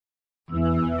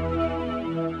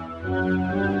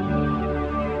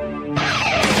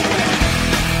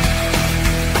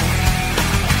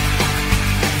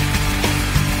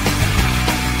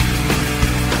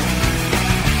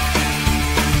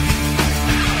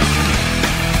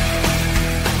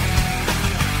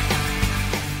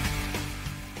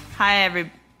Hi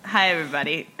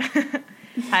everybody.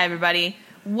 Hi everybody.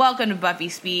 Welcome to Buffy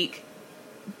Speak.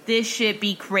 This shit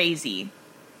be crazy.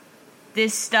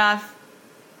 This stuff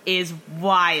is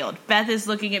wild. Beth is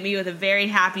looking at me with a very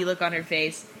happy look on her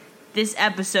face. This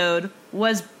episode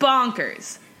was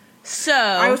bonkers. So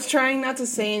I was trying not to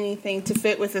say anything to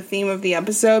fit with the theme of the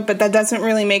episode, but that doesn't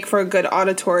really make for a good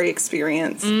auditory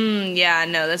experience. Yeah,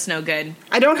 no, that's no good.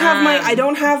 I don't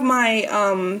have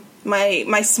my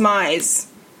smize.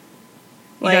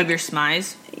 You have your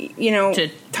smize? You know, to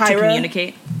Tyra. To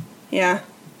communicate? Yeah.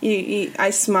 I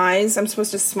smize. I'm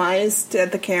supposed to smize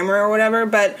at the camera or whatever,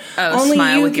 but only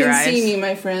you can see me,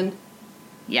 my friend.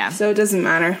 Yeah. So it doesn't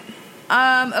matter.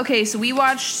 Okay, so we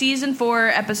watched season 4,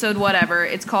 episode whatever.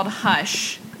 It's called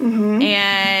Hush. Mm-hmm.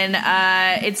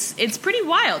 And it's pretty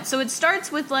wild. So it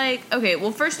starts with okay,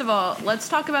 well, first of all, let's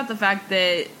talk about the fact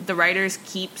that the writers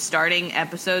keep starting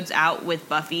episodes out with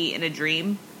Buffy in a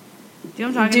dream. Do you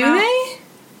know what I'm talking about? Do they?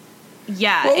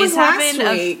 Yeah. What was last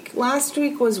week? Last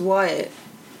week was what?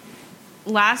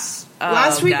 Last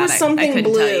week was something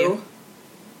blue.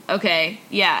 Okay,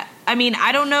 yeah. I mean,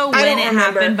 I don't know when it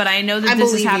happened, but I know that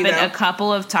this has happened a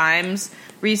couple of times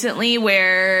recently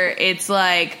where it's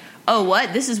like, oh,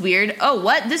 what? This is weird. Oh,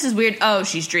 what? This is weird. Oh,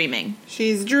 she's dreaming.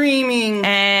 She's dreaming.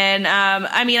 And,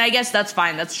 I mean, I guess that's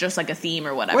fine. That's just like a theme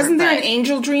or whatever. Wasn't there an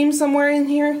angel dream somewhere in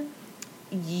here?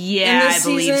 Yeah, I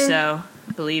believe so.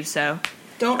 I believe so.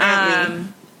 Don't at me.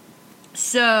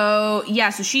 So, yeah,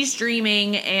 so she's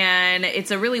dreaming, and it's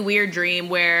a really weird dream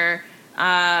where,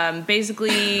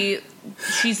 basically,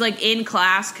 she's, in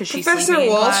class because she's sleeping in class. Professor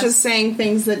Walsh is saying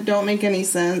things that don't make any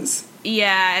sense.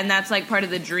 Yeah, and that's, part of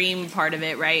the dream part of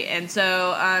it, right? And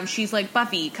so, she's like,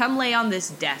 Buffy, come lay on this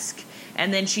desk.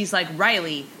 And then she's like,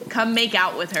 Riley, come make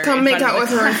out with her. Come make out with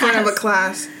her in front of a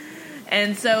class.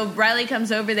 And so Riley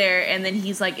comes over there, and then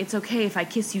he's like, it's okay, if I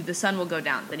kiss you, the sun will go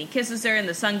down. Then he kisses her, and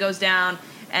the sun goes down,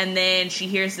 and then she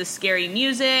hears this scary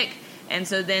music, and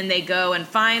so then they go and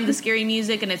find the scary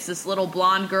music, and it's this little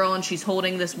blonde girl, and she's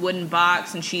holding this wooden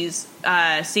box, and she's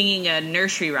singing a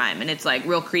nursery rhyme, and it's,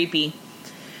 real creepy.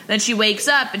 Then she wakes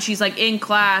up, and she's, in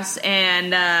class,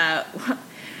 and,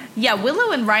 yeah,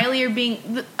 Willow and Riley are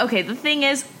being... Okay, the thing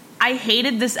is, I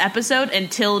hated this episode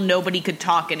until nobody could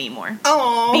talk anymore.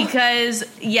 Oh, because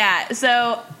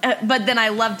so, but then I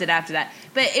loved it after that.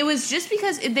 But it was just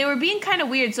because they were being kind of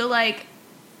weird. So I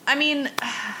mean,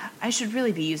 I should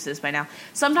really be used to this by now.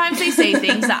 Sometimes they say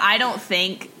things that I don't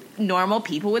think normal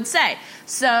people would say.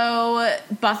 So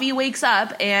Buffy wakes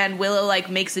up and Willow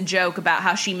makes a joke about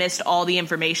how she missed all the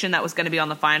information that was going to be on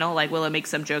the final. Willow makes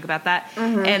some joke about that,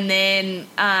 and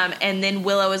then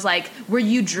Willow is like, "Were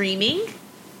you dreaming?"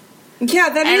 Yeah,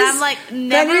 that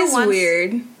is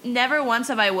weird. Never once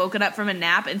have I woken up from a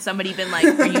nap and somebody been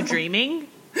like, "Were you dreaming?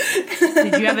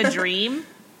 Did you have a dream?"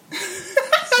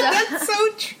 That's so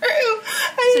true.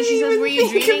 I so she says, "Were you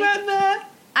dreaming?" About that.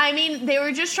 I mean, they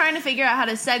were just trying to figure out how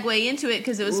to segue into it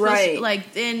because it was supposed to,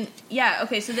 then, yeah,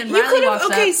 okay, so then Riley walks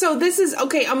up. Okay, so this is,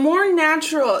 a more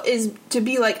natural is to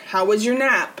be like, how was your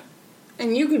nap?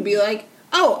 And you could be like,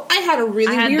 oh, I had a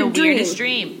really weird dream. I had the weirdest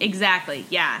dream. Exactly,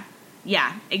 yeah.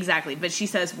 Yeah, exactly. But she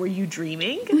says, were you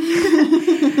dreaming?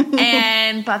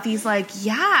 And Buffy's like,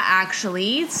 yeah,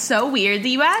 actually. It's so weird that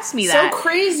you asked me that. So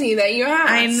crazy that you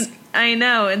asked. I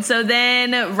know. And so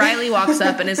then Riley walks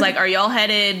up and is like, are y'all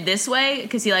headed this way?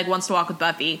 Because he wants to walk with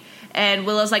Buffy. And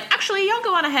Willow's like, actually, y'all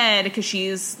go on ahead because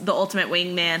she's the ultimate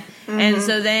wingman. Mm-hmm. And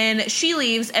so then she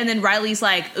leaves, and then Riley's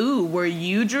like, ooh, were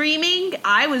you dreaming?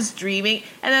 I was dreaming.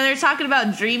 And then they're talking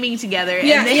about dreaming together.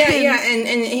 Yeah, and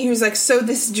And he was like, so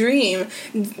this dream.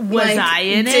 Was I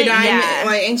in it?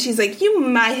 Yeah. And she's like, you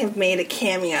might have made a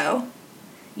cameo.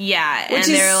 Yeah. Which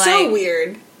is so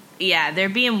weird. Yeah, they're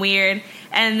being weird.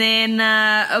 And then,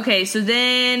 okay, so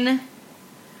then...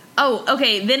 Oh,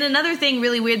 okay, then another thing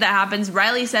really weird that happens,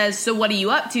 Riley says, so what are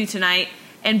you up to tonight?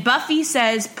 And Buffy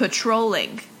says,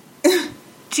 patrolling.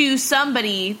 To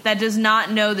somebody that does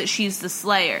not know that she's the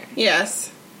Slayer.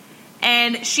 Yes.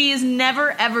 And she has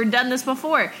never, ever done this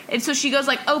before. And so she goes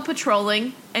oh,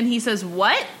 patrolling. And he says,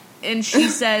 what? And she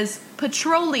says,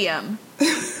 petroleum.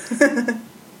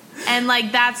 And,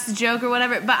 that's the joke or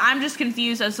whatever. But I'm just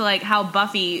confused as to, how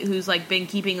Buffy, who's, been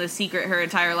keeping the secret her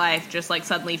entire life, just,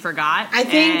 suddenly forgot. I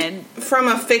think from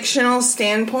a fictional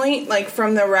standpoint,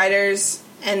 from the writers,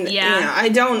 and, I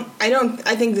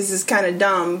think this is kind of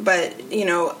dumb, but,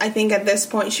 I think at this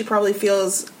point she probably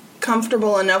feels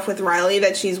comfortable enough with Riley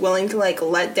that she's willing to,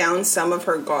 let down some of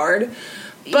her guard.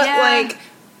 But,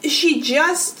 she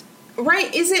just...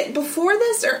 Right, is it before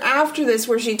this or after this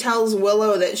where she tells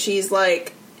Willow that she's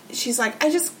like,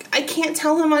 I can't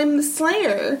tell him I'm the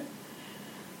Slayer.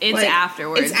 It's like,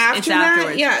 afterwards. It's after that?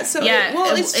 Afterwards. Yeah. So,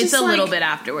 it's a little bit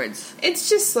afterwards. It's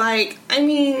just like, I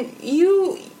mean,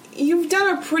 you've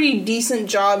done a pretty decent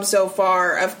job so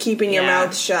far of keeping your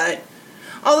mouth shut.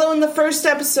 Although in the first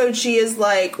episode, she is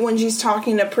like, when she's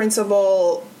talking to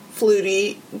Principal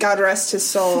Flutie, God rest his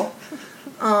soul,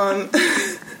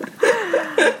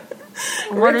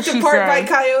 ripped apart by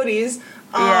coyotes.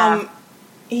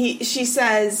 She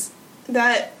says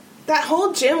that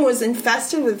whole gym was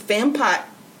infested with vampire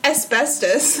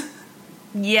asbestos.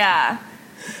 Yeah.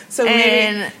 So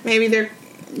maybe they're,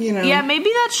 you know. Yeah, maybe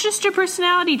that's just her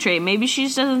personality trait. Maybe she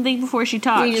just doesn't think before she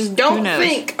talks. We just don't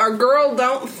think. Our girl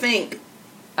don't think.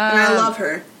 And I love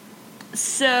her.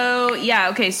 So, yeah,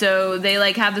 okay, so they,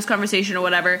 like, have this conversation or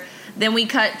whatever. Then we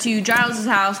cut to Giles'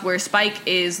 house where Spike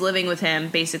is living with him,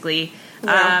 basically.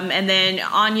 Yeah. And then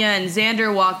Anya and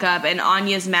Xander walk up, and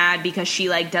Anya's mad because she,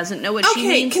 like, doesn't know what she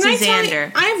means to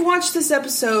Xander. I've watched this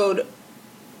episode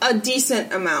a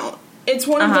decent amount. It's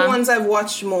one of the ones I've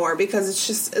watched more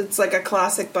because it's like a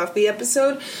classic Buffy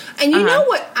episode. And you know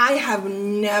what I have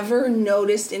never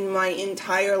noticed in my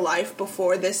entire life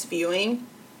before this viewing?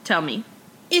 Tell me.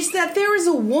 Is that there is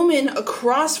a woman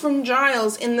across from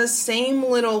Giles in the same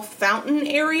little fountain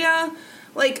area.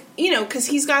 Like, you know, because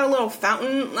he's got a little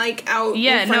fountain, like, out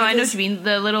in front of I know what you mean.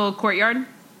 The little courtyard?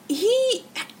 He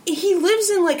lives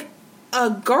in, like,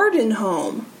 a garden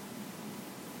home.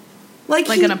 Like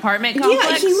an apartment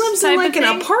complex? Yeah, he lives in, like,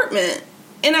 an apartment.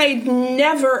 And I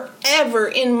never, ever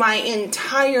in my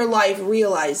entire life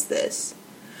realized this.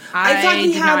 I thought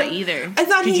he had not either. I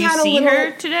thought Did he had you see a little,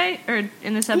 her today or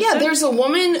in this episode? Yeah, there's a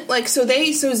woman like so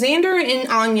Xander and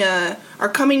Anya are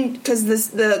coming because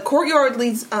the courtyard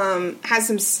leads has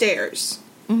some stairs.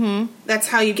 Mm-hmm. That's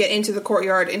how you get into the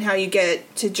courtyard and how you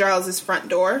get to Giles's front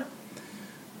door.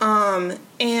 And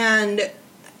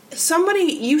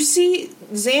you see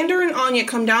Xander and Anya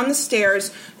come down the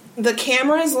stairs. The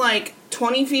camera is like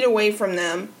 20 feet away from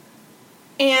them.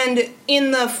 And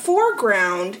in the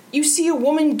foreground, you see a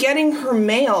woman getting her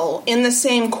mail in the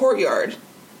same courtyard.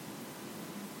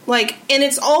 Like, and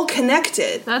it's all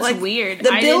connected. That's like, weird.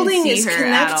 The building is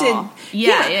connected.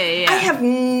 Yeah. I have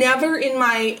never in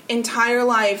my entire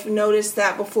life noticed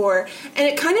that before. And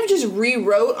it kind of just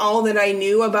rewrote all that I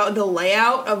knew about the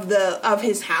layout of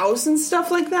his house and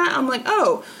stuff like that. I'm like,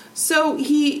 oh, so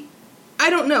I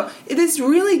don't know. This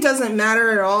really doesn't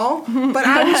matter at all, but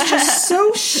I was just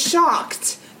so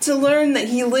shocked to learn that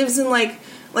he lives in like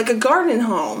a garden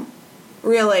home.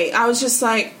 Really. I was just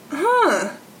like,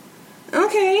 huh.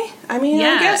 Okay. I mean,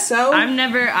 I guess so. I've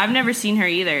never seen her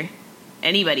either.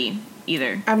 Anybody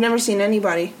either. I've never seen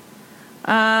anybody.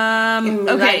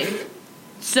 Okay. Life.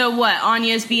 So what?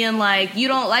 Anya's being like, you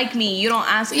don't like me, you don't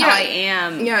ask how I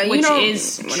am, which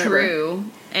is true.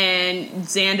 And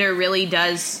Xander really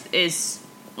is,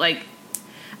 like,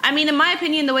 I mean, in my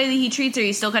opinion, the way that he treats her,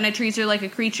 he still kind of treats her like a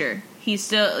creature. He's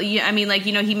still, I mean, like,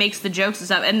 you know, he makes the jokes and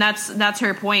stuff, and that's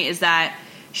her point, is that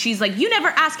she's like, you never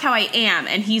ask how I am,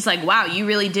 and he's like, wow, you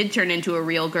really did turn into a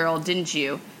real girl, didn't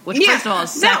you? Which, first of all,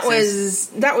 is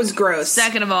sexist. That was gross.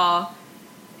 Second of all,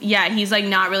 yeah, he's, like,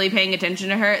 not really paying attention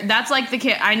to her. That's, like,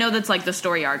 I know that's, like, the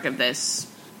story arc of this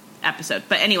episode,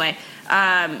 but anyway...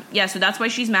 so that's why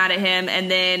she's mad at him, and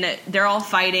then they're all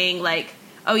fighting, like,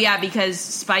 oh yeah, because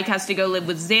Spike has to go live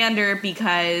with Xander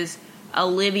because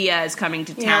Olivia is coming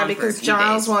to town. Yeah, because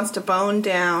Giles wants to bone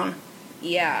down.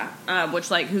 Yeah,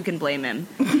 which, like, who can blame him?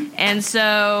 And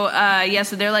so,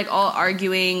 so they're, like, all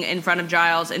arguing in front of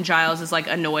Giles, and Giles is, like,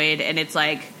 annoyed, and it's,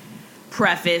 like,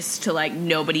 prefaced to, like,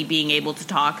 nobody being able to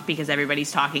talk because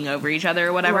everybody's talking over each other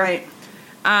or whatever. Right.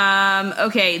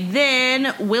 Okay,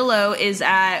 then Willow is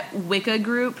at Wicca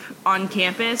Group on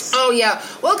campus. Oh, yeah.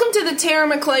 Welcome to the Tara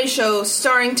McClay Show,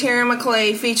 starring Tara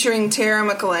McClay, featuring Tara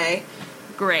McClay.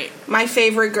 Great. My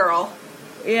favorite girl.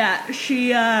 Yeah, she,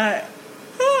 yeah,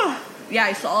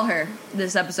 I saw her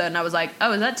this episode, and I was like,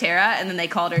 oh, is that Tara? And then they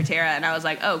called her Tara, and I was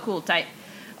like, oh, cool, tight.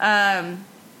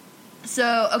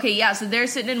 So they're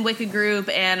sitting in Wicca Group,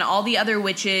 and all the other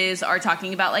witches are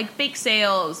talking about, like, bake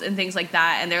sales and things like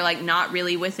that, and they're, like, not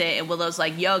really with it, and Willow's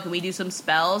like, yo, can we do some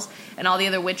spells? And all the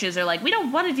other witches are like, we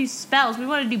don't want to do spells, we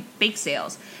want to do bake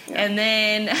sales. Yeah. And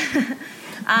then,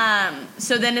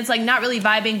 so then it's, like, not really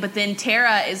vibing, but then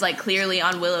Tara is, like, clearly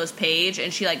on Willow's page,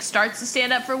 and she, like, starts to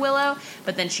stand up for Willow,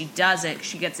 but then she doesn't,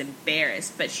 she gets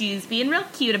embarrassed, but she's being real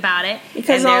cute about it.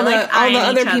 Because all the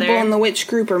other people in the witch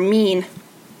group are mean.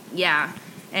 Yeah,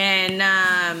 and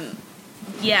and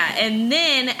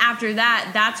then after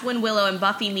that, that's when Willow and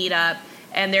Buffy meet up,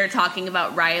 and they're talking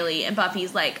about Riley, and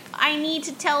Buffy's like, I need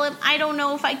to tell him, I don't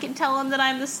know if I can tell him that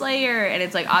I'm the Slayer, and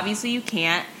it's like, obviously you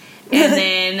can't, And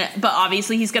then, but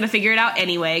obviously he's going to figure it out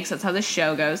anyway, because that's how the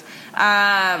show goes.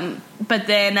 But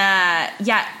then,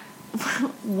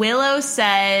 Willow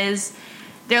says,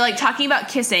 they're like talking about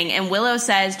kissing, and Willow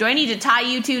says, do I need to tie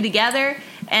you two together?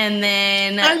 And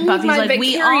then Buffy's like,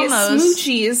 we almost.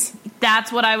 Smoochies.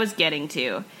 That's what I was getting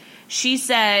to. She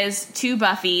says to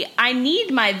Buffy, I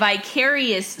need my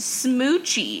vicarious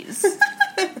smoochies.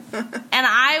 And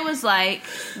I was like,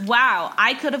 wow,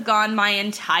 I could have gone my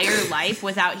entire life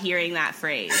without hearing that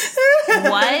phrase.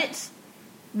 What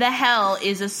the hell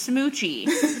is a smoochie?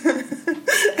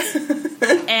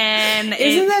 And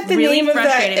isn't that the really name of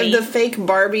the fake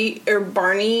Barbie or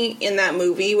Barney in that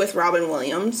movie with Robin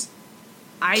Williams?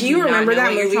 Do you remember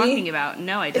that movie? You're talking about?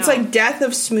 No, I don't. It's like Death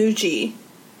of Smoochie.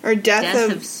 Or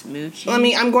Death of Smoochie.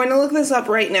 I'm going to look this up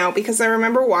right now because I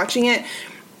remember watching it.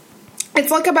 It's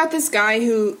like about this guy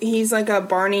he's like a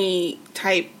Barney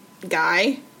type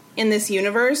guy in this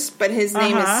universe, but his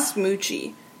name is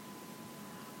Smoochie.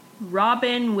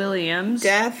 Robin Williams.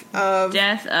 Death of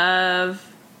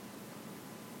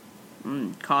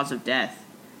cause of death.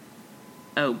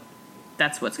 Oh,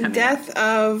 that's what's coming.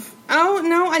 Oh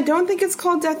no, I don't think it's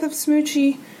called Death of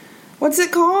Smoochie. What's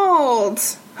it called?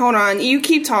 Hold on, you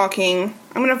keep talking.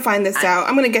 I'm going to find this out.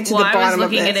 I'm going to get to the bottom of this. I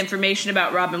was looking at information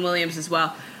about Robin Williams as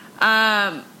well.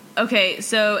 Okay,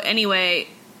 so anyway,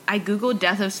 I Googled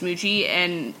Death of Smoochie,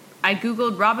 and I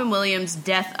Googled Robin Williams'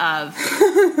 death of,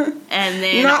 and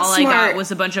then I got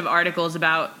was a bunch of articles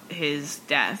about his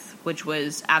death, which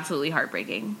was absolutely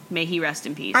heartbreaking. May he rest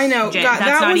in peace. I know.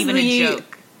 That's not even a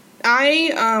joke.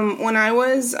 When I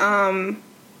was,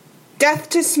 Death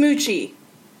to Smoochie.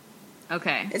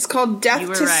 Okay. It's called Death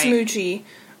to Smoochie.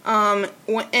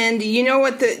 And you know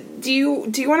what do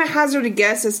you want to hazard a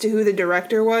guess as to who the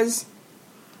director was?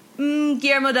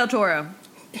 Guillermo del Toro.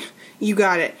 You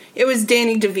got it. It was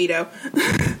Danny DeVito.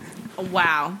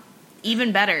 Wow.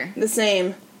 Even better. The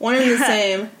same. One and the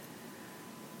same.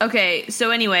 Okay,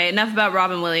 so anyway, enough about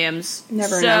Robin Williams.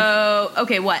 Never enough.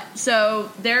 Okay, what?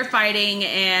 So they're fighting,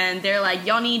 and they're like,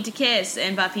 y'all need to kiss.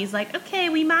 And Buffy's like, okay,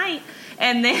 we might.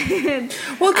 And then...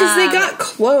 Well, because they got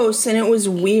close, and it was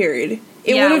weird.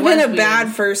 It would have been a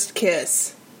bad first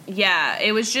kiss. Yeah,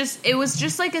 it was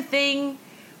just like a thing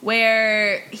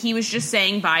where he was just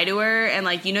saying bye to her, and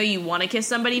like, you want to kiss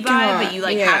somebody bye, but you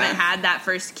haven't had that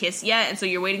first kiss yet, and so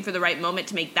you're waiting for the right moment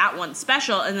to make that one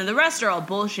special, and then the rest are all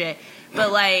bullshit.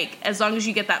 But like, as long as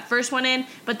you get that first one in,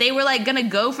 but they were like gonna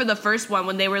go for the first one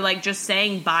when they were like just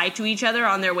saying bye to each other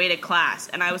on their way to class,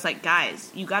 and I was like, guys,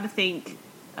 you got to think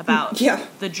about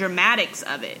the dramatics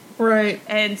of it, right?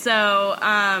 And so,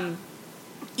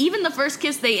 even the first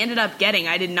kiss they ended up getting,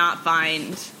 I did not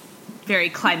find very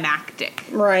climactic.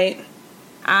 Right.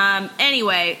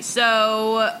 Anyway,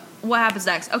 so what happens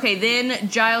next? Okay, then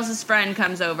Giles' friend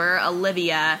comes over,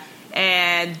 Olivia,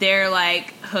 and they're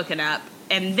like hooking up.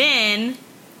 And then,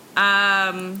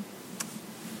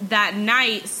 that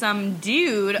night, some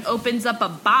dude opens up a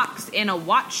box in a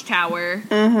watchtower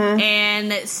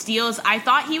and steals... I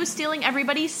thought he was stealing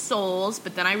everybody's souls,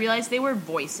 but then I realized they were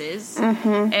voices.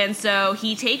 And so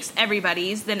he takes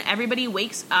everybody's, then everybody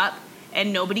wakes up,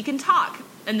 and nobody can talk.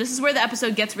 And this is where the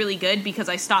episode gets really good, because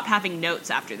I stopped having notes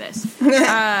after this.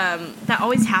 That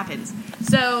always happens.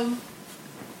 So...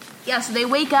 yeah, so they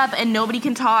wake up and nobody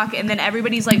can talk, and then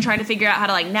everybody's like trying to figure out how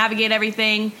to like navigate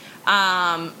everything.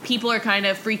 People are kind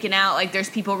of freaking out. Like,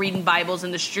 there's people reading Bibles in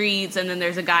the streets, and then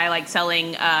there's a guy like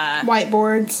selling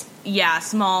whiteboards. Yeah,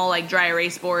 small like dry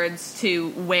erase boards to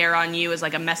wear on you as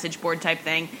like a message board type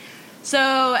thing.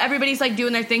 So everybody's like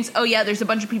doing their things. Oh yeah, there's a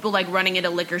bunch of people like running into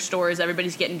liquor stores.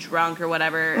 Everybody's getting drunk or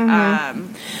whatever.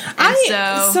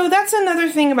 So that's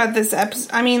another thing about this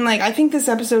episode. I mean, like, I think this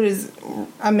episode is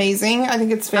amazing. I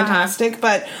think it's fantastic.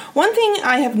 But one thing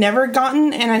I have never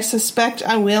gotten, and I suspect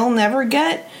I will never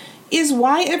get, is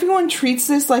why everyone treats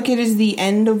this like it is the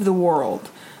end of the world.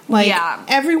 Like,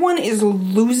 everyone is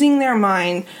losing their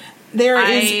mind.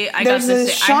 There's a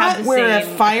shot where a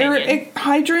fire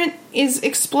hydrant is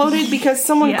exploded because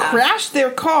someone crashed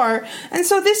their car. And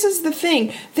so this is the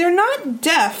thing. They're not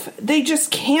deaf. They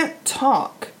just can't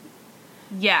talk.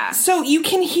 Yeah. So you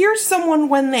can hear someone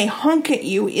when they honk at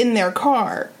you in their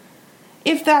car.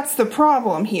 If that's the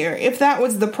problem here. If that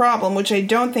was the problem, which I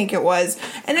don't think it was.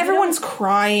 And everyone's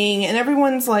crying, and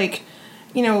everyone's like...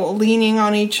 leaning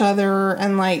on each other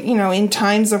and, like, in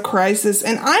times of crisis.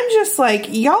 And I'm just like,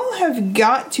 y'all have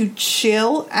got to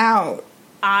chill out.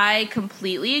 I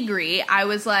completely agree. I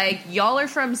was like, y'all are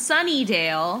from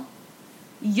Sunnydale.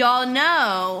 Y'all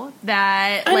know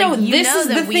that, this is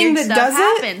the thing that does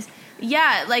happens.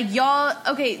 Yeah, like, y'all,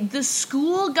 okay, the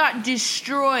school got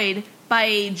destroyed by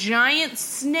a giant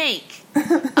snake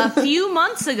a few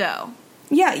months ago.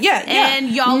 Yeah. And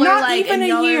y'all are like,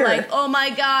 oh my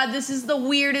God, this is the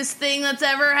weirdest thing that's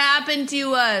ever happened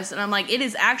to us. And I'm like, it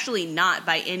is actually not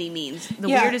by any means. The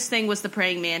weirdest thing was the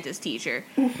praying mantis teacher.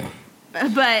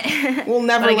 But we'll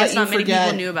never but I guess let you not many forget.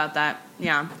 people knew about that.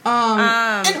 Yeah.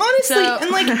 And honestly,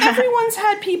 and everyone's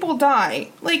had people die.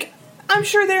 Like, I'm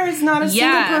sure there is not a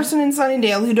single person in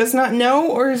Sunnydale who does not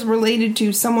know or is related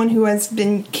to someone who has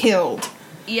been killed.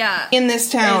 Yeah. In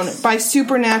this town by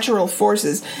supernatural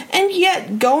forces. And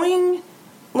yet going,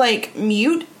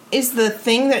 mute is the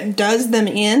thing that does them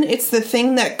in. It's the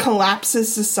thing that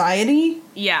collapses society.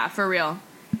 Yeah, for real.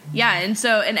 Yeah,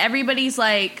 and everybody's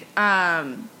like,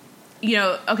 okay,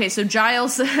 so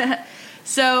Giles...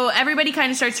 So everybody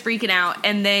kind of starts freaking out,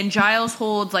 and then Giles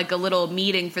holds, a little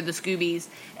meeting for the Scoobies,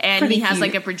 and he has,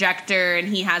 a projector, and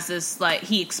he has this,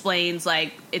 he explains,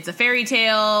 it's a fairy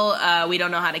tale, we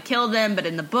don't know how to kill them, but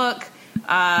in the book,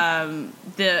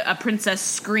 a princess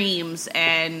screams,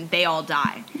 and they all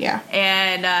die. Yeah.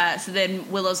 And so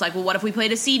then Willow's like, well, what if we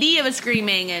played a CD of it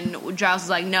screaming? And Giles is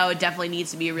like, no, it definitely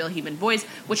needs to be a real human voice,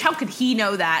 which how could he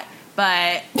know that?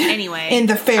 But anyway. In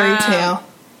the fairy tale.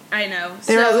 I know.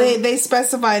 They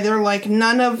specify, they're like,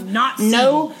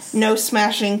 no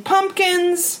Smashing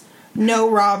Pumpkins, no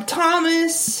Rob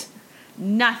Thomas.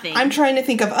 Nothing. I'm trying to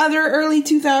think of other early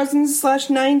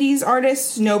 2000s/90s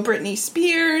artists. No Britney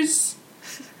Spears.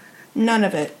 None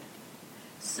of it.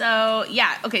 So,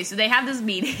 yeah. Okay, so they have this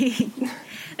meeting.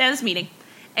 And,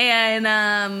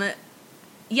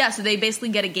 so they basically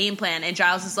get a game plan, and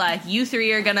Giles is like, you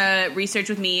three are gonna research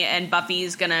with me, and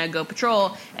Buffy's gonna go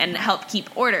patrol and help keep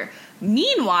order.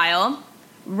 Meanwhile,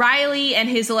 Riley and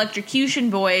his electrocution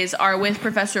boys are with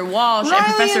Professor Walsh.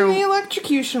 Riley and the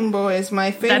Electrocution Boys,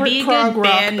 my favorite prog rock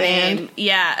band. Name.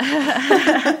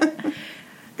 Yeah.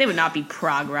 They would not be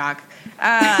prog rock.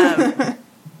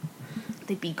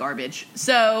 They'd be garbage.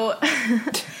 So...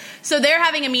 So they're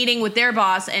having a meeting with their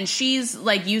boss, and she's,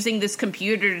 using this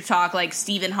computer to talk,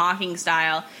 Stephen Hawking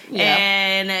style. Yeah.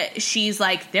 And she's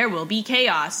like, there will be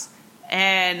chaos.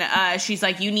 And she's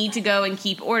like, you need to go and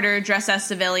keep order, dress as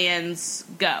civilians,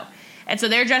 go. And so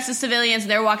they're dressed as civilians,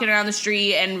 and they're walking around the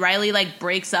street, and Riley,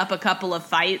 breaks up a couple of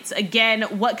fights. Again,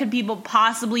 what could people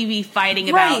possibly be fighting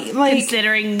about,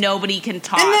 considering nobody can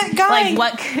talk? And that guy...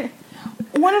 what...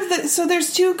 So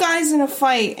there's two guys in a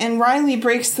fight, and Riley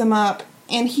breaks them up.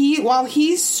 And while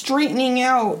he's straightening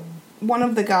out one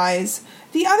of the guys,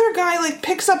 the other guy,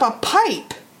 picks up a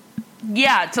pipe.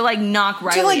 Yeah, to, knock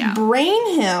Riley out. To,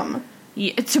 brain him.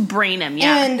 Yeah, to brain him,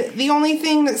 yeah. And the only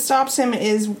thing that stops him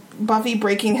is Buffy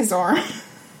breaking his arm.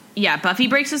 Yeah, Buffy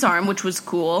breaks his arm, which was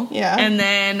cool. Yeah. And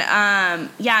then, and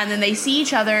then they see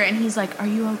each other, and he's like, are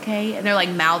you okay? And they're,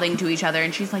 mouthing to each other,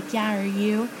 and she's like, yeah, are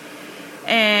you?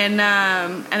 And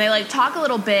they talk a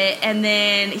little bit, and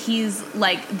then he's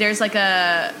there's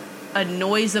a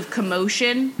noise of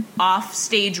commotion off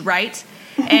stage right,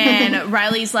 and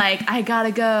Riley's like, I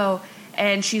gotta go,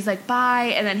 and she's like,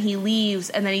 bye, and then he leaves,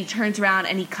 and then he turns around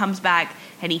and he comes back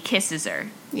and he kisses her.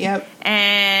 Yep.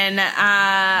 And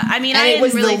I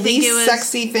didn't really think it was the least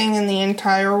sexy thing in the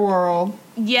entire world.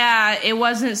 Yeah, it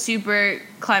wasn't super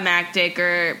climactic,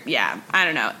 or I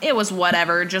don't know. It was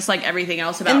whatever, just like everything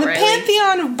else about Riley. In the Riley.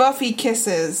 pantheon of Buffy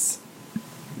kisses,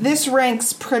 this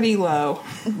ranks pretty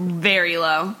very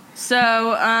low.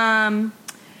 So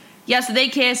so they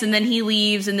kiss, and then he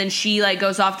leaves, and then she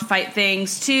goes off to fight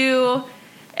things too,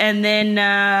 and then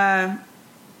and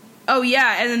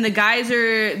then the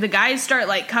guys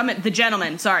start coming. The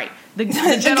gentlemen, sorry. The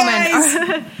gentlemen guys.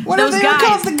 are what those are they guys.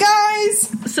 Called? The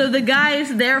guys. So the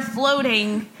guys, they're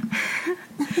floating.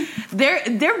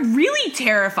 They're really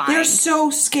terrifying. They're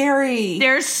so scary.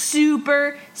 They're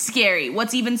super scary.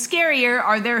 What's even scarier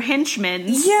are their henchmen.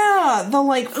 Yeah, the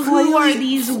who are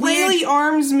these flaily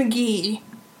arms McGee.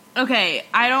 Okay,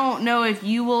 I don't know if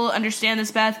you will understand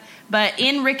this, Beth, but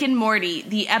in Rick and Morty,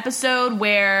 the episode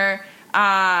where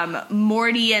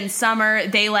Morty and Summer,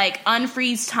 they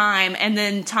unfreeze time, and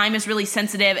then time is really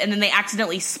sensitive, and then they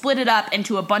accidentally split it up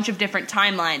into a bunch of different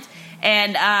timelines,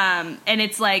 and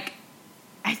it's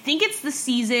I think it's the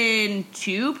season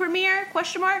 2 premiere, ?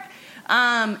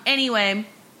 Anyway,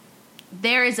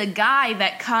 there is a guy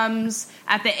that comes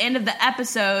at the end of the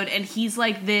episode, and he's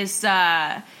this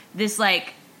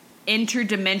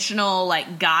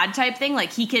interdimensional god type thing.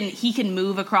 He can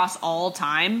move across all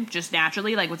time just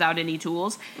naturally, without any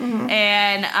tools. Mm-hmm.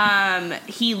 And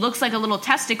he looks like a little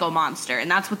testicle monster, and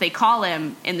that's what they call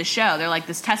him in the show. They're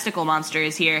this testicle monster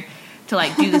is here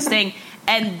to do this thing.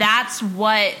 And that's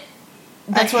what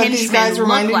that's what these guys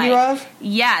reminded you of?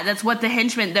 Yeah, that's what the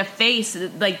henchmen, the face,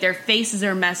 like their faces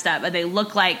are messed up, and they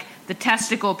look like the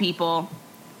testicle people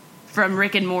from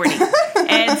Rick and Morty.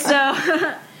 And so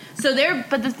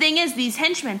but the thing is, these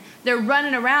henchmen, they're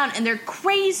running around and they're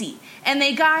crazy. And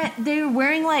they're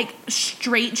wearing like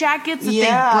straight jackets that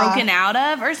they've broken out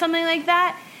of or something like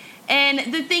that.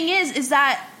 And the thing is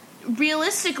that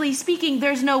realistically speaking,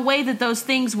 there's no way that those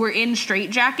things were in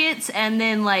straight jackets and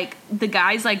then like the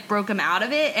guys like broke them out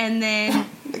of it and then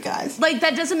the guys, like,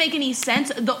 that doesn't make any sense.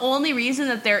 The only reason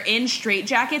that they're in straight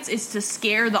jackets is to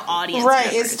scare the audience,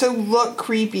 right? Is to look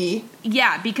creepy.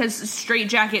 Yeah, because straight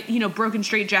jacket, broken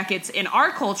straight jackets in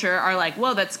our culture are like,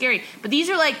 whoa, that's scary. But these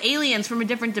are like aliens from a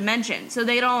different dimension, so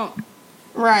they don't.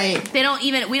 Right. We don't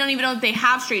even know that they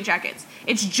have straight jackets.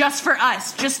 It's just for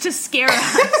us, just to scare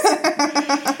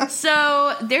us.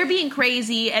 So they're being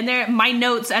crazy, and my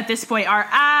notes at this point are,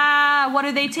 what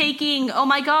are they taking? Oh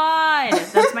my God.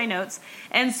 That's my notes.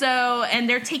 And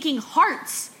they're taking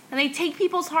hearts. And they take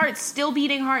people's hearts, still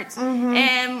beating hearts. Mm-hmm.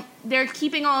 And they're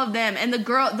keeping all of them. And the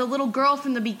little girl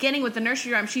from the beginning with the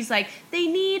nursery rhyme, she's like, they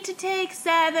need to take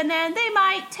 7 and they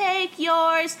might take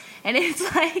yours. And it's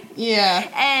like... Yeah.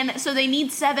 And so they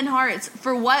need 7 hearts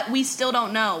for what we still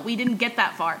don't know. We didn't get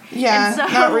that far. Yeah,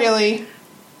 not really.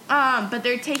 But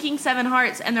they're taking 7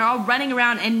 hearts and they're all running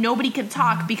around and nobody can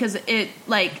talk because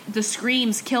the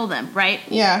screams kill them, right?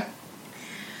 Yeah.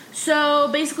 So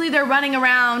basically they're running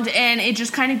around and it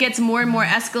just kind of gets more and more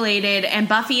escalated, and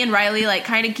Buffy and Riley like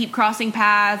kind of keep crossing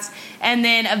paths, and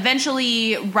then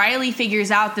eventually Riley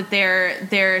figures out that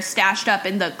they're stashed up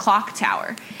in the clock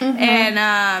tower. Mm-hmm.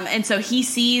 And so he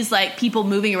sees like people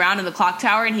moving around in the clock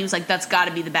tower, and he was like, that's got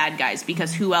to be the bad guys,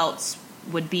 because who else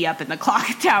would be up in the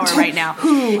clock tower right now?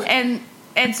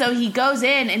 And so he goes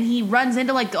in and he runs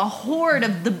into like a horde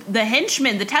of the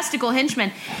henchmen, the testicle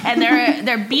henchmen, and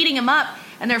they're beating him up.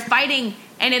 And they're fighting,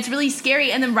 and it's really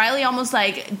scary. And then Riley almost,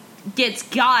 like, gets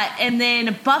got. And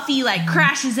then Buffy, like,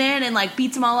 crashes in and, like,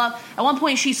 beats them all up. At one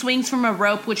point, she swings from a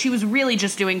rope, which she was really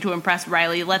just doing to impress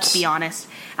Riley. Let's be honest.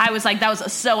 I was like, that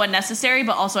was so unnecessary.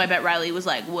 But also, I bet Riley was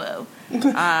like, whoa.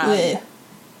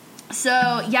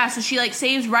 So she, like,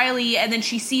 saves Riley, and then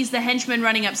she sees the henchmen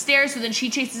running upstairs, so then she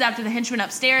chases after the henchmen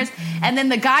upstairs, and then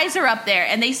the guys are up there,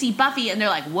 and they see Buffy, and they're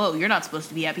like, whoa, you're not supposed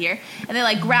to be up here, and they,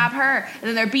 like, grab her, and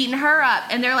then they're beating her up,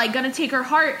 and they're, like, gonna take her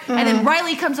heart, and then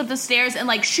Riley comes up the stairs and,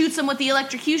 like, shoots them with the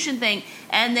electrocution thing,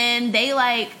 and then they,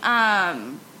 like,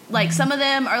 some of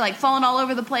them are, like, falling all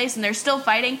over the place, and they're still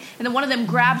fighting, and then one of them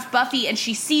grabs Buffy, and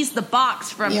she sees the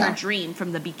box from her dream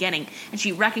from the beginning, and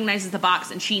she recognizes the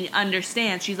box, and she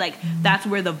understands. She's like, that's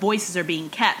where the voices are being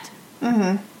kept.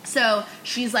 Mm-hmm. So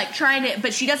she's, like, trying to...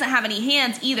 But she doesn't have any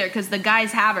hands either, because the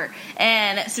guys have her.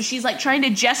 And so she's, like, trying to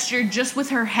gesture just with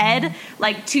her head,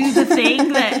 like, to the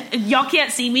thing that... Y'all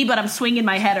can't see me, but I'm swinging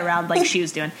my head around like she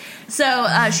was doing. So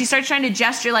she starts trying to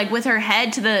gesture, like, with her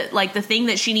head to the, like, the thing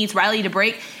that she needs Riley to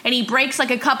break. And he breaks, like,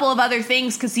 a couple of other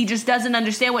things because he just doesn't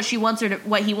understand what she wants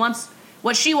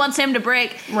what she wants him to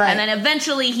break. Right. And then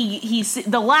eventually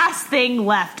the last thing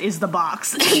left is the box.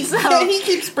 So, he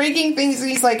keeps breaking things,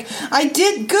 and he's like, I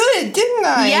did good, didn't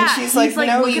I? Yeah, and she's like,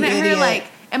 no, looking you at idiot. her like,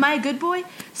 am I a good boy?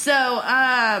 So,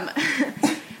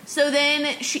 so then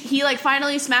he, like,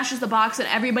 finally smashes the box, and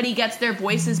everybody gets their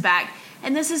voices back.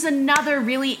 And this is another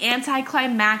really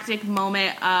anticlimactic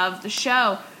moment of the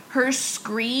show. Her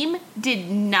scream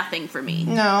did nothing for me.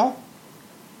 No.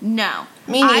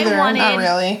 Me neither, not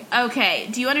really. Okay,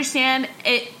 do you understand?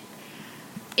 It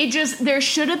just, there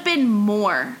should have been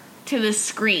more to the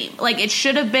scream. Like, it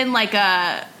should have been like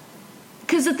a...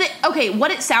 Because, what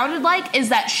it sounded like is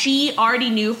that she already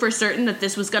knew for certain that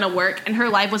this was going to work, and her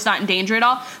life was not in danger at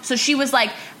all. So she was like,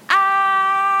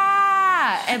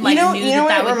 ah! And, like, knew that would kill them. You know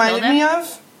what it reminded me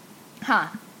of? Huh.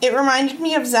 It reminded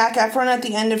me of Zac Efron at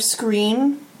the end of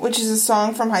Scream, which is a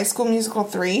song from High School Musical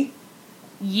 3.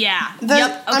 Yeah.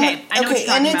 Yep. Okay. I know what you're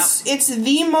talking about. It's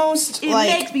the most, it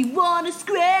makes me want to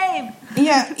scream.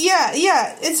 Yeah.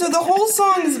 And so the whole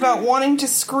song is about wanting to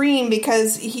scream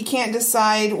because he can't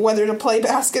decide whether to play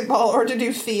basketball or to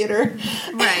do theater.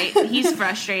 Right. He's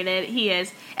frustrated. He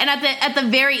is. And at the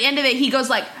very end of it, he goes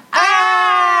like,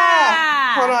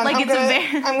 ah! Hold on. Like,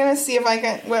 I'm gonna see if I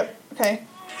can. Okay.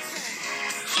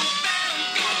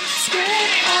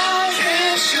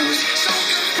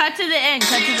 Cut to the end.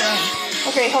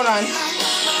 Okay, hold on.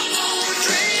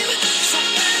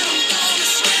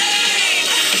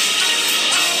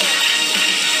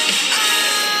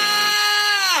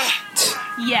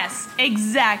 Yes,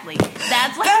 Exactly.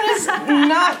 That is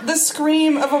not the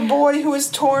scream of a boy who is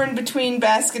torn between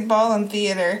basketball and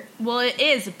theater. Well, it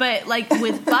is, but, like,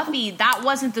 with Buffy, that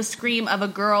wasn't the scream of a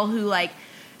girl who, like,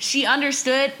 she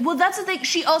understood. Well, that's the thing.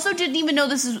 She also didn't even know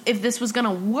if this was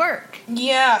gonna work.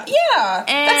 Yeah.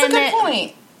 That's a good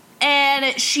point.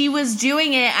 And she was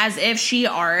doing it as if she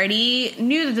already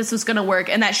knew that this was going to work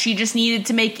and that she just needed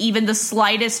to make even the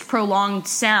slightest prolonged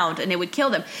sound and it would kill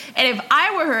them. And if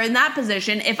I were her in that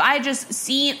position, if I just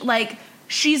seen, like,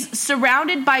 she's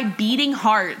surrounded by beating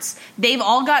hearts. They've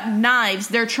all got knives.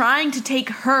 They're trying to take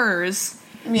hers.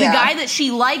 Yeah. The guy that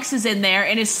she likes is in there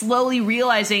and is slowly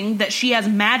realizing that she has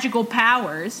magical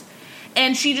powers.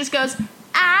 And she just goes,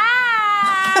 ah!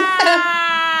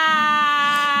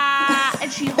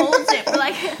 And she holds it for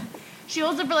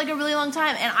like a really long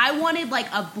time. And I wanted like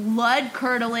a blood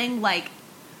curdling, like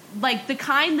the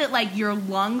kind that like your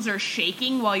lungs are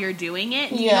shaking while you're doing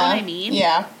it. You know what I mean?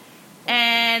 Yeah.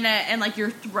 And like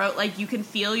your throat, like you can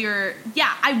feel your.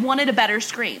 Yeah, I wanted a better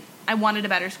scream. I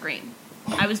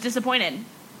was disappointed. I'm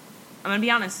gonna be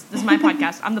honest. This is my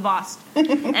podcast. I'm the boss.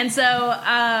 And so,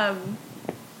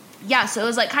 yeah. So it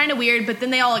was like kind of weird, but then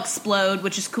they all explode,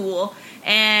 which is cool.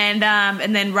 And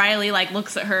then Riley like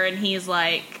looks at her and he's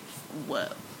like, whoa.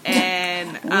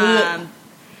 And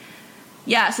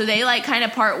yeah, so they like kind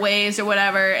of part ways or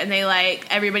whatever, and they like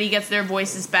everybody gets their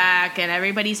voices back and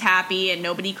everybody's happy and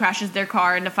nobody crashes their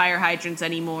car into fire hydrants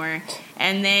anymore.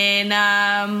 And then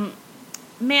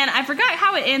man, I forgot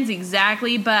how it ends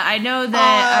exactly, but I know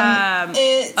that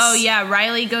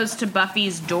Riley goes to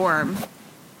Buffy's dorm.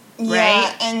 Yeah,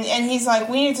 right? and he's like,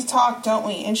 we need to talk, don't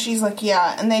we? And she's like,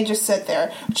 yeah, and they just sit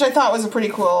there, which I thought was a pretty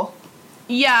cool.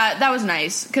 Yeah, that was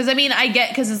nice. Because, I mean, I get,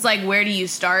 because it's like, where do you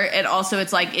start? And also,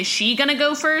 it's like, is she going to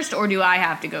go first, or do I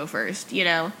have to go first, you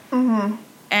know? Mm-hmm.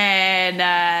 And,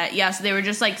 yeah, so they were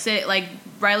just, like,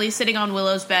 Riley's sitting on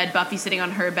Willow's bed, Buffy's sitting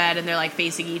on her bed, and they're, like,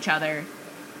 facing each other.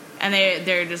 And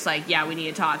they're just like, yeah, we need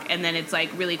to talk. And then it's,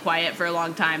 like, really quiet for a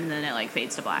long time, and then it, like,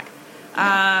 fades to black.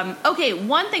 Okay,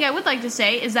 one thing I would like to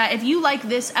say is that if you like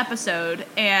this episode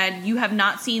and you have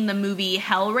not seen the movie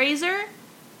Hellraiser,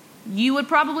 you would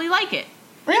probably like it.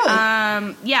 Really?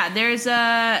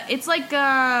 Yeah, it's like,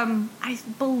 I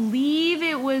believe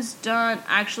it was done,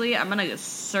 actually, I'm gonna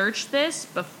search this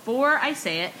before I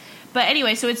say it. But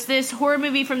anyway, so it's this horror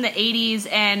movie from the 80s,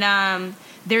 and,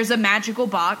 there's a magical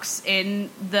box in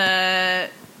the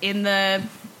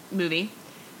movie.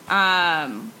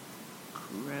 Cronenberg?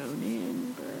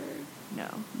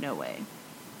 No way.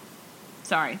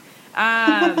 Sorry.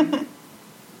 Yeah,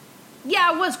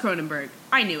 it was Cronenberg.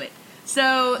 I knew it.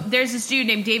 So there's this dude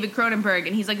named David Cronenberg,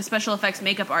 and he's like a special effects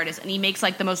makeup artist, and he makes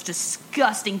like the most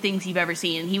disgusting things you've ever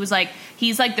seen. And he's like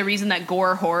the reason that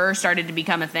gore horror started to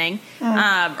become a thing,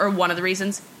 or one of the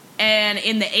reasons. And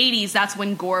in the 80s, that's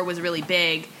when gore was really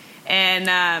big, and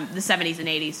the 70s and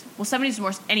 80s. Well, 70s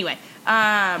more anyway.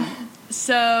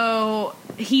 So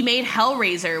he made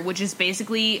Hellraiser, which is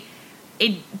basically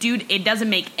it doesn't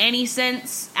make any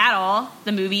sense at all.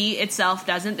 The movie itself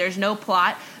doesn't. There's no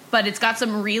plot. But it's got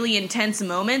some really intense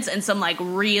moments and some, like,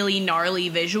 really gnarly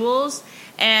visuals.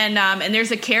 And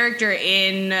there's a character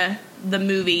in the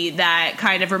movie that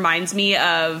kind of reminds me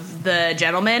of The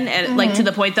Gentleman, and like, to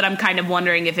the point that I'm kind of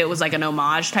wondering if it was, like, an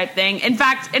homage type thing. In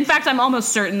fact, I'm almost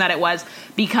certain that it was,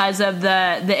 because of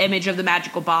the image of the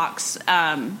magical box,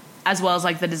 as well as,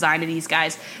 like, the design of these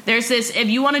guys. There's this, if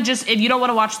you don't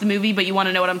want to watch the movie, but you want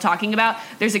to know what I'm talking about,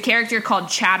 there's a character called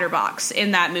Chatterbox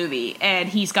in that movie, and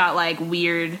he's got, like,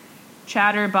 weird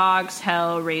Chatterbox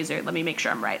Hellraiser. Let me make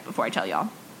sure I'm right before I tell y'all.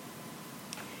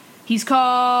 He's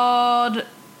called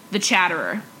the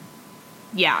Chatterer.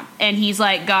 Yeah, and he's,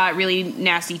 like, got really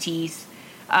nasty teeth,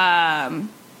 and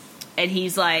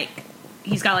he's got,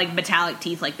 like, metallic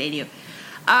teeth like they do.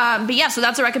 But yeah, so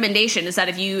that's a recommendation, is that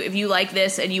if you like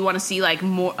this and you want to see like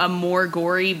a more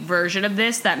gory version of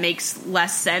this that makes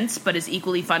less sense but is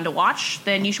equally fun to watch,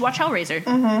 then you should watch Hellraiser.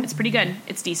 It's pretty good.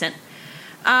 It's decent.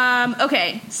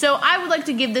 Okay, so I would like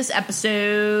to give this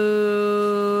episode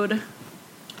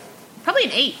probably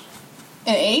an 8.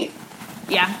 An 8?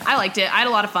 Yeah, I liked it. I had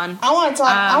a lot of fun. I want to talk.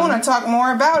 I want to talk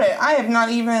more about it. I have not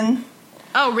even.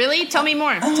 Oh, really? Tell me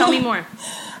more. Tell me more.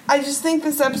 I just think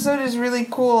this episode is really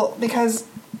cool because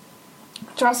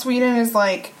Joss Whedon is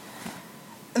like,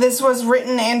 this was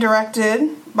written and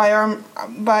directed by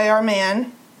our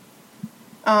man.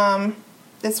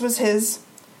 This was his.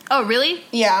 Oh, really?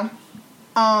 Yeah.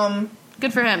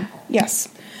 Good for him. Yes.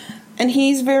 And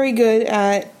he's very good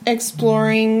at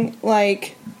exploring,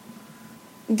 like,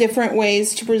 different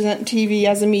ways to present TV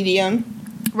as a medium.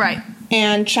 Right.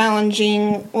 And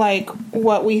challenging, like,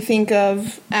 what we think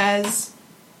of as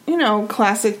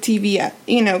classic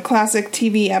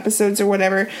TV episodes or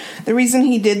whatever. The reason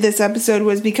he did this episode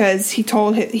was because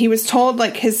he was told,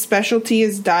 like, his specialty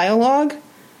is dialogue.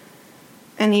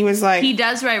 And he was like... He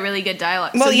does write really good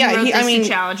dialogue. Well, so yeah, he wrote this to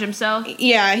challenge himself?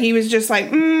 Yeah, he was just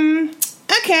like,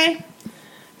 okay.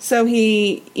 So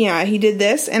he did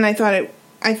this, and I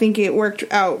think it worked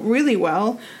out really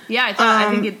well. Yeah,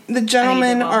 the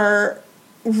gentlemen are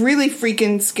really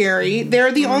freaking scary.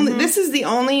 They're the only... This is the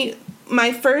only...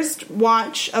 My first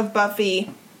watch of Buffy,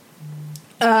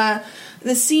 the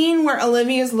scene where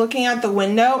Olivia's looking out the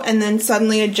window and then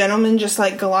suddenly a gentleman just,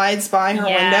 like, glides by her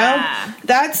window.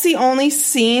 That's the only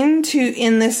scene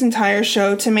in this entire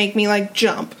show to make me, like,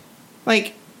 jump.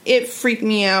 Like, it freaked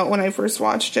me out when I first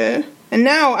watched it. And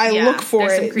now I look for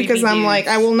it because I'm like,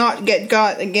 I will not get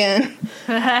got again.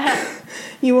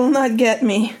 You will not get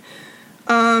me.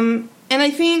 And I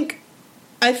think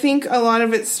a lot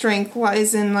of its strength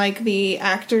lies in, like, the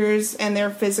actors and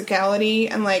their physicality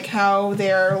and, like, how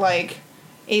they're, like,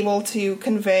 able to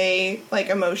convey, like,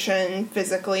 emotion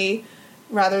physically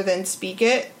rather than speak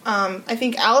it. I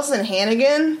think Allison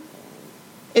Hannigan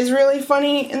is really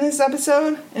funny in this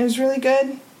episode. It was really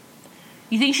good.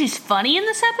 You think she's funny in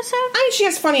this episode? I think she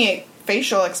has funny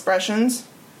facial expressions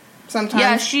sometimes.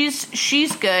 Yeah,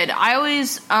 she's good. I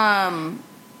always,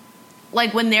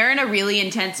 like, when they're in a really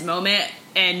intense moment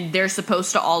and they're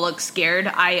supposed to all look scared,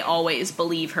 I always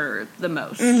believe her the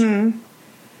most. Mm-hmm.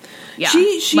 Yeah,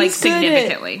 she's like,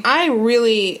 significantly.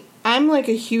 I'm, like,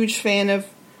 a huge fan of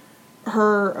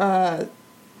her.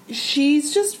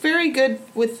 She's just very good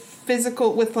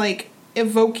with like,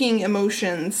 evoking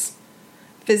emotions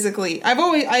physically.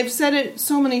 I've said it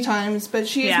so many times, but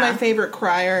she is my favorite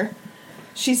crier.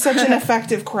 She's such an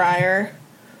effective crier.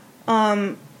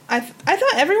 I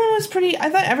thought everyone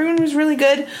was really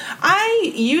good.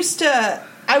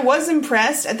 I was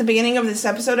impressed at the beginning of this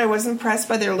episode. I was impressed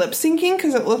by their lip syncing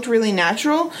because it looked really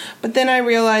natural. But then I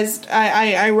realized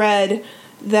I read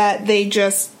that they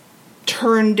just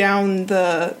turned down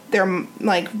the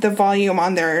volume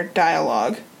on their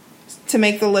dialogue to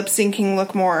make the lip syncing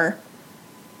look more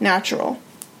natural.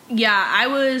 Yeah, I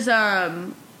was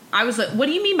like, what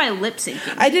do you mean by lip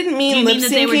syncing? I didn't mean lip syncing.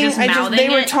 They were just mouthing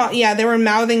they were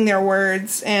mouthing their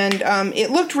words, and it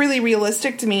looked really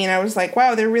realistic to me. And I was like,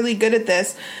 wow, they're really good at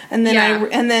this. And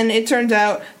then then it turned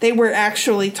out they were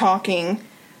actually talking.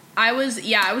 I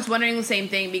was wondering the same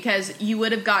thing because you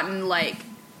would have gotten, like,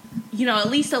 at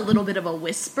least a little bit of a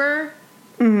whisper.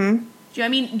 Mm-hmm. Do you know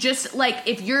what I mean? Just, like,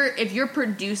 if you're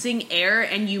producing air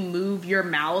and you move your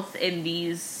mouth in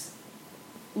these,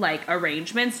 like,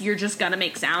 arrangements, you're just gonna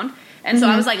make sound. And so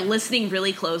I was, like, listening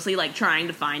really closely, like, trying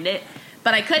to find it.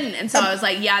 But I couldn't. And so I was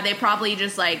like, yeah, they probably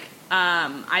just, like,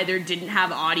 either didn't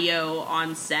have audio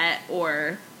on set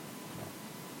or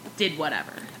did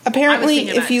whatever. Apparently,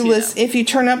 if you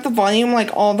turn up the volume, like,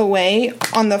 all the way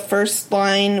on the first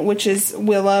line, which is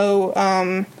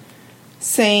Willow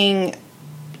saying,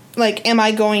 like, am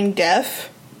I going deaf?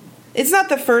 It's not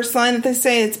the first line that they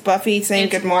say, it's Buffy saying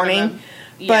good morning.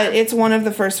 Yeah. But it's one of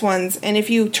the first ones. And if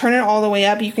you turn it all the way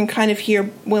up, you can kind of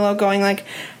hear Willow going, like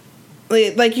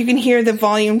you can hear the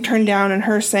volume turn down and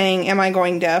her saying, am I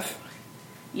going deaf?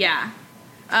 Yeah.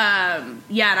 And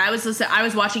I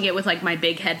was watching it with, like, my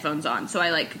big headphones on, so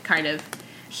I, like, kind of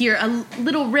hear a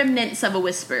little remnants of a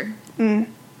whisper. Mm.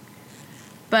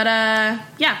 But,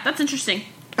 yeah, that's interesting.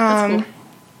 That's cool.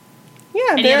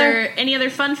 Yeah. Any other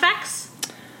fun facts?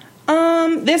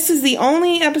 This is the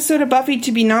only episode of Buffy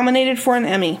to be nominated for an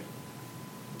Emmy.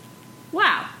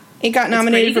 Wow. It got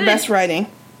nominated for Best Writing.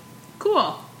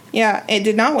 Cool. Yeah, it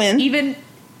did not win.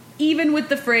 Even with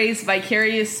the phrase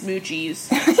vicarious smoochies.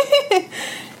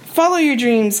 Follow your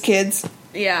dreams, kids.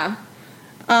 Yeah.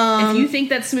 If you think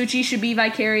that smoochie should be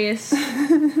vicarious,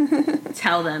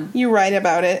 tell them. You're right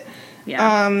about it.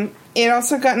 Yeah. It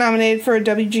also got nominated for a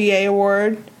WGA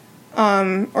award.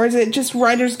 Or is it just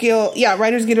Writers Guild? Yeah,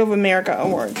 Writers Guild of America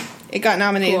award. It got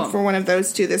nominated for one of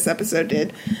those two. This episode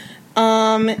did.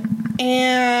 And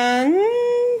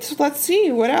let's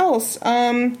see what else.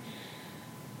 I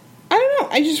don't know.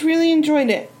 I just really enjoyed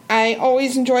it. I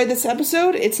always enjoy this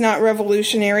episode. It's not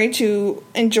revolutionary to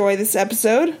enjoy this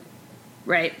episode.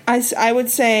 Right. I would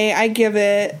say I give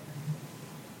it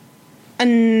a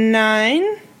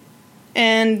 9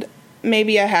 and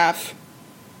maybe a half.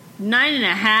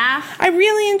 9.5? I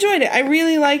really enjoyed it. I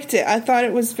really liked it. I thought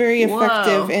it was very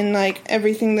effective in, like,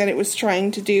 everything that it was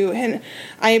trying to do. And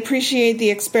I appreciate the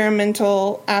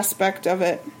experimental aspect of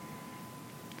it.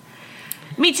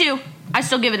 Me too. I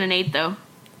still give it an 8, though.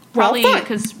 Probably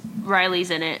because Riley's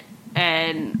in it.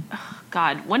 And,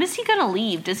 God, when is he going to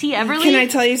leave? Does he ever leave? Can I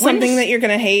tell you something that you're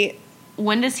going to hate?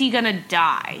 when is he gonna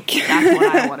die? That's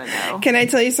what I want to know. Can I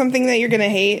tell you something that you're gonna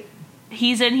hate?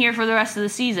 He's in here for the rest of the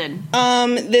season.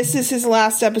 This is his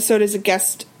last episode as a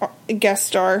guest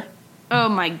star. Oh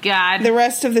my god. The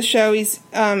rest of the show,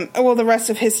 the rest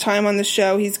of his time on the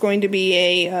show, he's going to be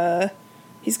a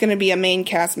main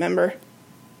cast member.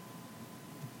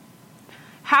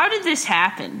 How did this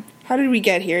happen? How did we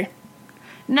get here?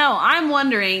 No, I'm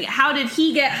wondering, how did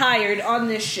he get hired on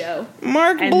this show?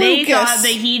 Mark Blucas. And they thought that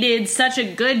he did such a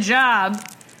good job,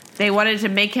 they wanted to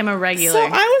make him a regular. So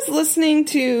I was listening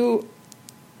to,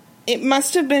 it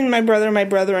must have been My Brother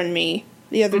and Me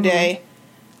the other day.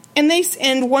 And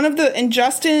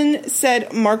Justin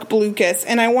said Mark Blucas,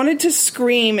 and I wanted to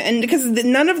scream, and because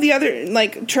none of the other,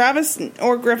 like, Travis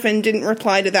or Griffin didn't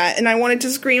reply to that, and I wanted to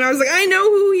scream. I was like, I know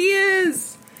who he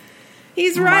is.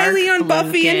 He's Mark Riley on Lucas.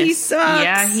 Buffy, and he sucks.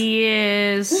 Yeah, he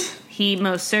is. He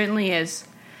most certainly is.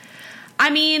 I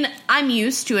mean, I'm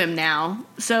used to him now,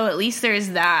 so at least there's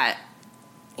that.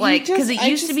 Like, because it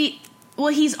used to be.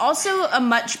 Well, he's also a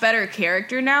much better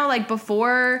character now. Like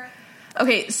before.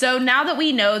 Okay, so now that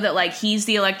we know that, like, he's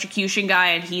the electrocution guy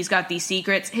and he's got these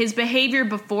secrets, his behavior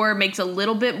before makes a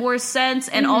little bit more sense,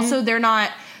 and also they're not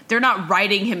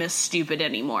writing him as stupid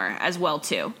anymore as well,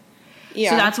 too.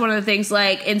 Yeah. So that's one of the things,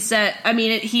 like,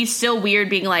 he's still weird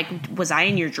being like, was I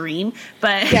in your dream?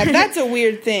 But yeah, that's a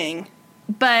weird thing.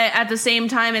 But at the same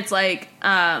time, it's like,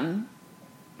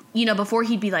 before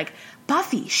he'd be like,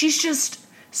 Buffy, she's just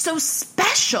so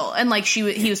special. And, like,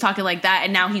 he was talking like that,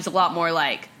 and now he's a lot more,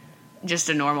 like, just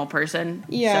a normal person.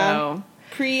 Yeah. So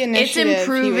pre-initiative.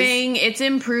 It's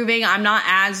improving. I'm not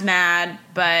as mad,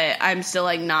 but I'm still,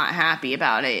 like, not happy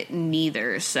about it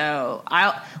neither. So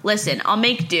I'll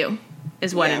make do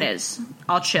is what it is.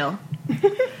 I'll chill.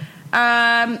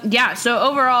 So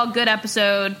overall, good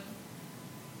episode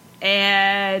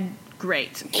and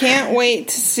great. Can't wait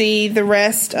to see the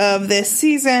rest of this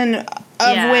season,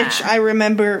 of which I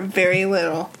remember very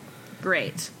little.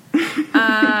 Great.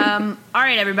 All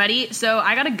right, everybody. So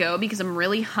I gotta go because I'm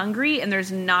really hungry and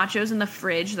there's nachos in the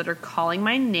fridge that are calling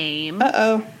my name.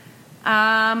 Uh-oh.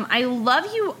 I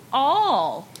love you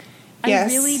all.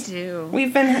 Yes. I really do.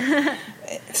 We've been...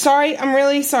 Sorry, I'm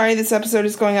really sorry this episode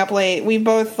is going up late. We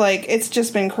both, like, it's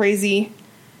just been crazy.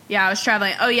 Yeah, I was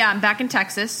traveling. Oh, yeah, I'm back in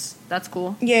Texas. That's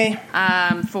cool. Yay.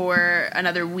 For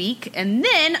another week. And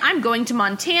then I'm going to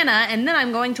Montana, and then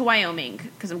I'm going to Wyoming,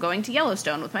 because I'm going to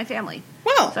Yellowstone with my family.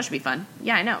 Wow. So that should be fun.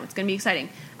 Yeah, I know. It's going to be exciting.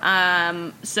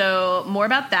 So more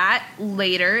about that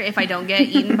later if I don't get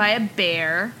eaten by a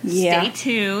bear. Yeah. Stay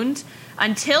tuned.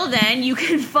 Until then, you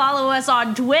can follow us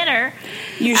on Twitter.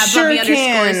 You sure can.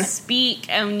 @Buffy_speak,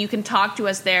 and you can talk to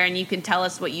us there, and you can tell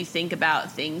us what you think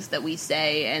about things that we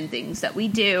say and things that we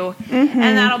do,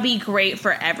 and that'll be great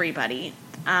for everybody.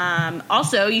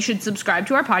 Also, you should subscribe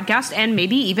to our podcast and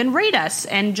maybe even rate us,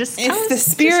 and just tell us. If the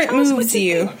spirit moves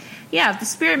you. Yeah, if the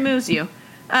spirit moves you.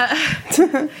 All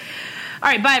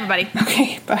right, bye, everybody.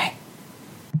 Okay, bye.